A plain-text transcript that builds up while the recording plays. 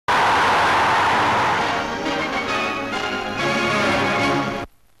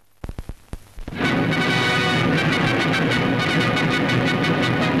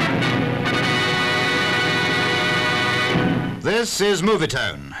This is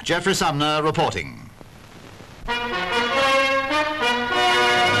Movietone. Geoffrey Sumner reporting.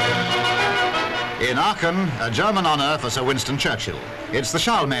 In Aachen, a German honour for Sir Winston Churchill. It's the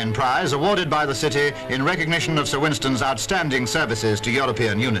Charlemagne Prize awarded by the city in recognition of Sir Winston's outstanding services to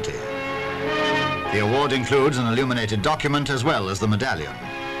European unity. The award includes an illuminated document as well as the medallion.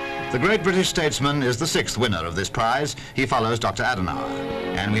 The great British statesman is the 6th winner of this prize. He follows Dr. Adenauer,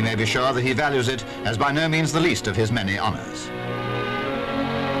 and we may be sure that he values it as by no means the least of his many honours.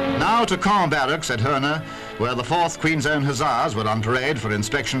 Now to Caen Barracks at Hohne, where the 4th Queen's Own Hussars were on parade for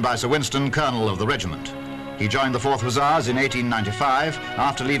inspection by Sir Winston, Colonel of the regiment. He joined the 4th Hussars in 1895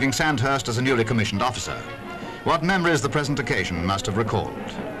 after leaving Sandhurst as a newly commissioned officer. What memories the present occasion must have recalled.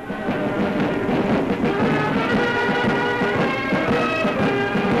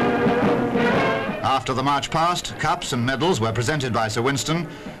 After the march past, cups and medals were presented by Sir Winston,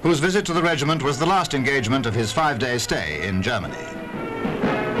 whose visit to the regiment was the last engagement of his 5-day stay in Germany.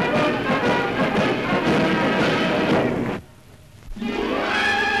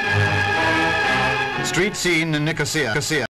 Street scene in Nicosia.